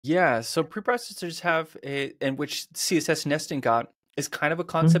Yeah, so preprocessors have and which CSS nesting got, is kind of a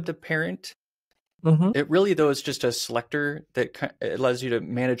Mm-hmm. concept of parent. Mm-hmm. It really, though, is just a selector that it allows you to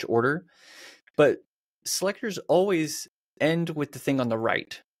manage order. But selectors always end with the thing on the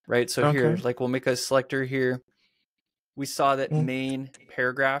right, right? So here, Okay. like we'll make a selector here. We saw that Mm. main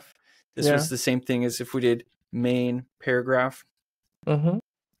paragraph. This Yeah. was the same thing as if we did main paragraph. Mm-hmm.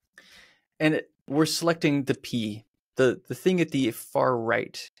 And we're selecting the P, the thing at the far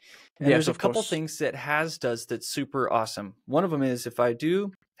right. And Yes, there's a of couple course. things that has does that's super awesome. One of them is if I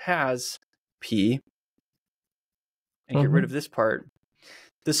do has P and get rid Mm-hmm. of this part,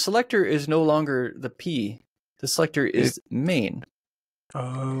 the selector is no longer the P. The selector It. is main.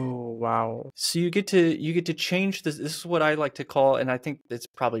 Oh, wow. So you get to change this. This is what I like to call, and I think it's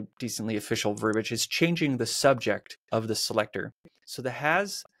probably decently official verbiage, is changing the subject of the selector. So the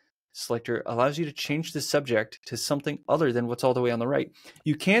has selector allows you to change the subject to something other than what's all the way on the right.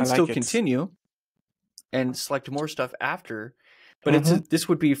 You I can still like it. continue and select more stuff after, but Mm-hmm. this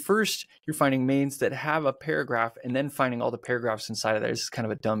would be first you're finding mains that have a paragraph and then finding all the paragraphs inside of there. This is kind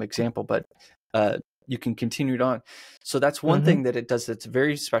of a dumb example, but you can continue it on. So that's one Mm-hmm. thing that it does that's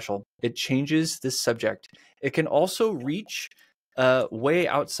very special. It changes this subject. It can also reach way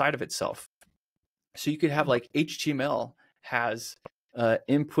outside of itself. So you could have like HTML has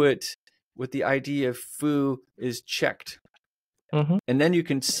input with the ID of foo is checked. Mm-hmm. And then you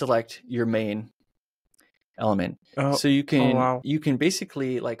can select your main element. Oh, So you oh, can wow. you can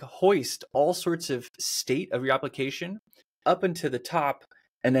basically like hoist all sorts of state of your application up into the top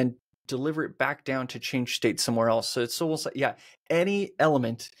and then deliver it back down to change state somewhere else. So it's almost like, yeah, any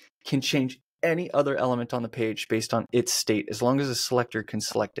element can change any other element on the page based on its state as long as a selector can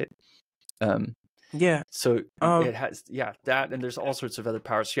select it. Um, Yeah. so Um, it has, yeah, that, and there's all sorts of other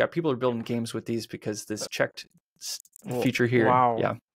powers. So yeah, people are building games with these because this checked feature here. wow. Yeah.